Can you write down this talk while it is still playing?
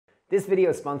This video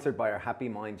is sponsored by our Happy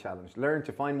Mind Challenge. Learn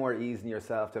to find more ease in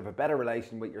yourself, to have a better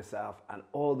relation with yourself, and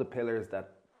all the pillars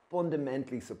that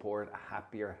fundamentally support a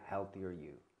happier, healthier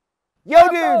you. Yo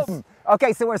dudes!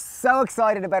 Okay, so we're so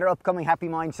excited about our upcoming Happy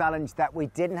Mind Challenge that we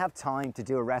didn't have time to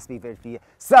do a recipe video for you.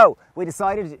 So we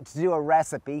decided to do a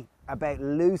recipe about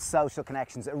loose social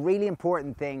connections, a really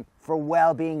important thing for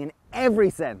well-being in every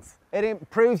sense. It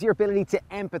improves your ability to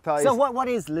empathize. So what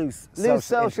is loose? Loose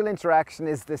social interaction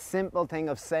is the simple thing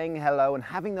of saying hello and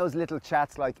having those little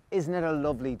chats like, isn't it a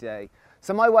lovely day?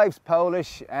 So my wife's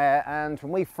Polish, and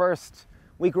when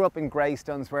we grew up in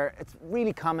Greystones, where it's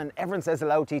really common, everyone says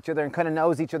hello to each other and kind of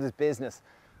knows each other's business.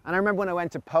 And I remember when I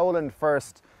went to Poland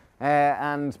first,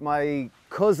 and my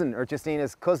cousin, or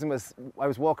Justina's cousin, I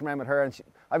was walking around with her, and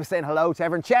I was saying hello to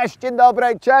everyone, Cześć, dzień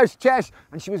dobry, cześć, cześć.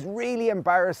 And she was really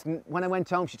embarrassed. And when I went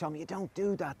home, she told me, you don't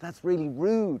do that, that's really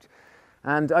rude.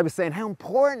 And I was saying how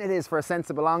important it is for a sense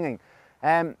of belonging.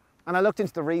 And I looked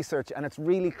into the research, and it's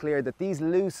really clear that these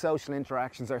loose social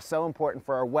interactions are so important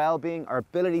for our well-being, our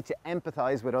ability to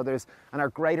empathize with others, and our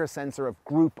greater sense of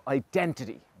group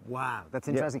identity. Wow, that's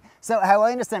interesting. Yeah. So how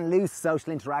I understand loose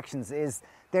social interactions is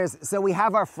so we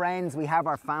have our friends, we have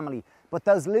our family, but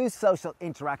those loose social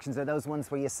interactions are those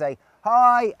ones where you say,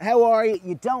 hi, how are you?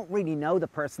 You don't really know the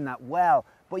person that well,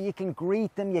 but you can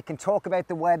greet them, you can talk about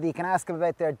the weather, you can ask them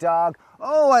about their dog.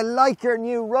 Oh, I like your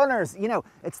new runners. You know,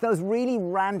 it's those really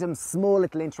random, small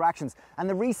little interactions. And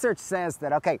the research says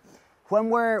that, okay, when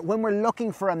we're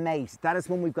looking for a mate, that is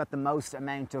when we've got the most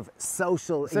amount of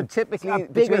social. So typically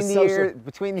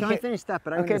between the Can I finish that?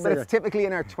 But it's typically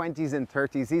in our 20s and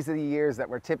 30s. These are the years that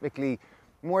we're typically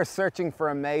more searching for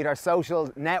a mate. Our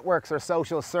social networks, our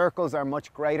social circles are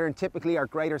much greater, and typically our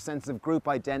greater sense of group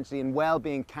identity and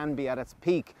well-being can be at its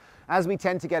peak. As we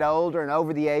tend to get older and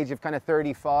over the age of kind of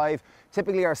 35,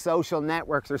 typically our social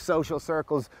networks or social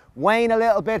circles wane a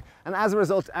little bit, and as a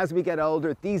result, as we get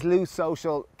older, these loose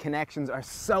social connections are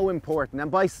so important.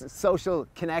 And by social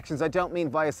connections, I don't mean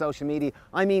via social media,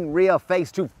 I mean real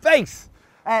face-to-face.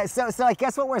 So I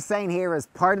guess what we're saying here is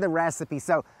part of the recipe.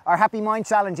 So our Happy Mind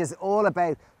Challenge is all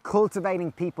about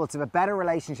cultivating people to have a better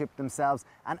relationship with themselves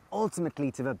and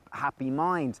ultimately to have a happy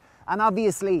mind. And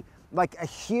obviously, like a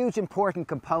huge important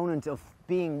component of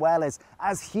being well is,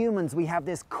 as humans, we have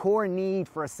this core need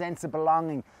for a sense of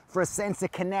belonging, for a sense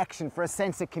of connection, for a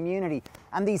sense of community.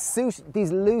 And these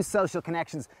loose social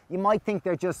connections, you might think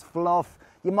they're just fluff,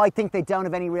 you might think they don't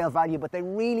have any real value, but they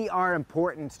really are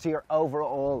important to your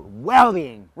overall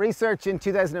well-being. Research in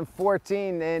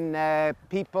 2014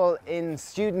 in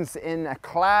students in a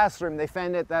classroom, they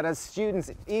found out that as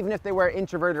students, even if they were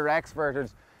introverted or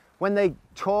extroverted, when they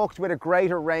talked with a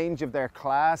greater range of their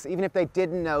class, even if they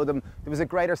didn't know them, there was a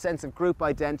greater sense of group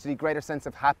identity, greater sense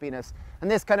of happiness.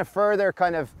 And this kind of further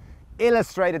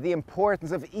illustrated the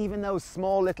importance of even those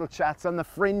small little chats on the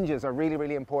fringes are really,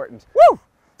 really important. Woo!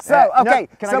 So, okay.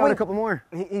 Can I go on a couple more?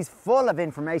 He's full of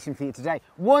information for you today.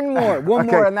 One more,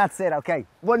 more, and that's it, okay.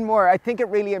 One more. I think it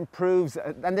really improves,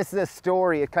 and this is a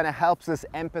story, it kind of helps us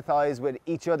empathize with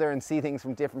each other and see things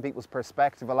from different people's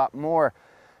perspective a lot more.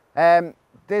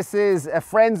 This is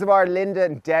friends of ours, Linda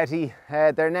and Detty.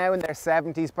 They're now in their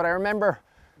 70s, but I remember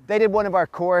they did one of our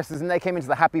courses and they came into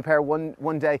the Happy Pear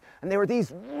one day, and they were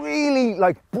these really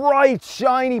bright,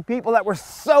 shiny people that were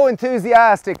so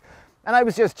enthusiastic. And I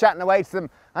was just chatting away to them,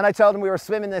 and I told them we were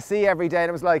swimming in the sea every day, and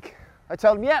it was like, I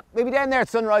told them, yeah, we'll be down there at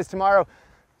sunrise tomorrow.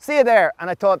 See you there. And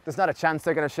I thought, there's not a chance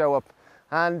they're going to show up.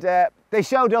 And they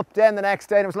showed up then the next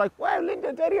day, and it was like, wow, Linda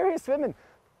and Detty are here swimming.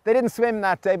 They didn't swim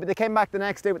that day, but they came back the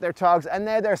next day with their togs, and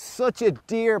now they're such a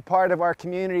dear part of our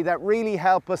community that really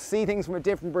help us see things from a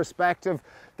different perspective.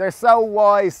 They're so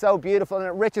wise, so beautiful, and it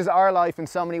enriches our life in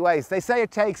so many ways. They say it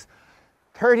takes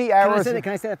 30 hours. Can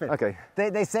I say that bit? Okay.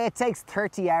 They say it takes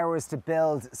 30 hours to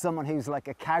build someone who's like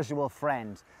a casual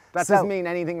friend. That doesn't mean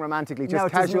anything romantically,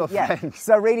 just casual friend. Yeah.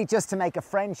 So really just to make a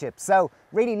friendship. So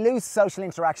really loose social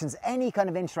interactions, any kind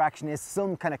of interaction is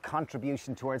some kind of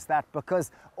contribution towards that,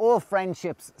 because all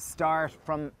friendships start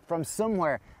from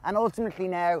somewhere. And ultimately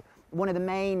now, one of the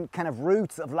main kind of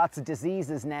roots of lots of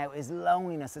diseases now is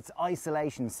loneliness, it's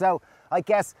isolation. So I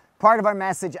guess part of our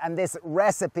message and this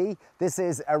recipe, this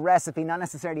is a recipe, not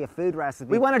necessarily a food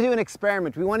recipe. We want to do an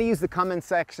experiment. We want to use the comment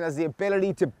section as the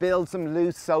ability to build some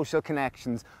loose social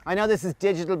connections. I know this is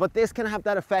digital, but this can have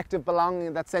that effect of belonging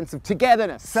and that sense of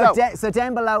togetherness. So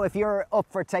down below, if you're up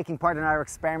for taking part in our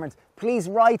experiment, please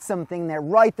write something there,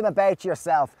 write them about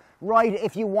yourself. write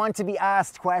if you want to be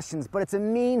asked questions, but it's a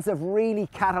means of really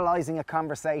catalysing a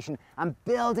conversation and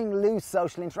building loose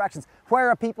social interactions. Where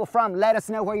are people from? Let us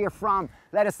know where you're from.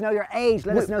 Let us know your age.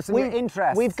 Let us know some of your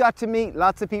interests. We've got to meet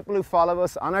lots of people who follow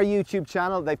us on our YouTube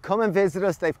channel. They've come and visited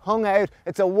us. They've hung out.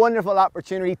 It's a wonderful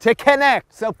opportunity to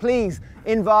connect. So please,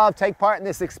 involve, take part in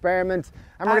this experiment.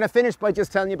 And we're going to finish by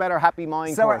just telling you about our Happy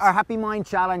Mind course. So our Happy Mind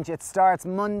Challenge, it starts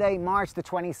Monday, March the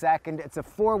 22nd. It's a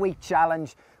 4-week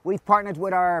challenge. We've partnered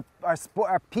with our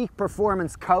peak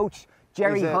performance coach,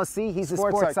 Jerry Hussey. He's a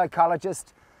sports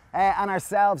psychologist, and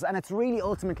ourselves. And it's really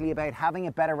ultimately about having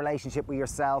a better relationship with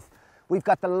yourself. We've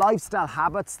got the lifestyle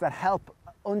habits that help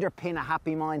underpin a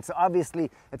happy mind. So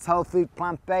obviously it's whole food,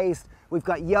 plant-based. We've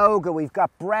got yoga, we've got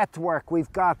breath work,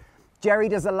 Jerry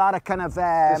does a lot of kind of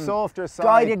the softer side.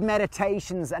 Guided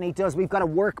meditations, and we've got a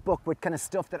workbook with kind of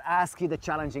stuff that asks you the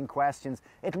challenging questions.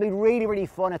 It'll be really, really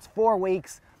fun. It's 4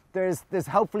 weeks. There's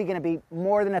hopefully going to be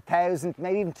more than 1,000,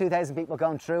 maybe even 2,000 people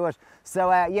going through it.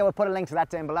 So yeah, we'll put a link to that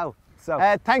down below. So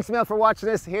thanks a million for watching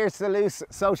this. Here's to loose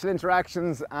social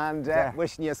interactions, and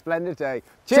wishing you a splendid day.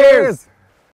 Cheers!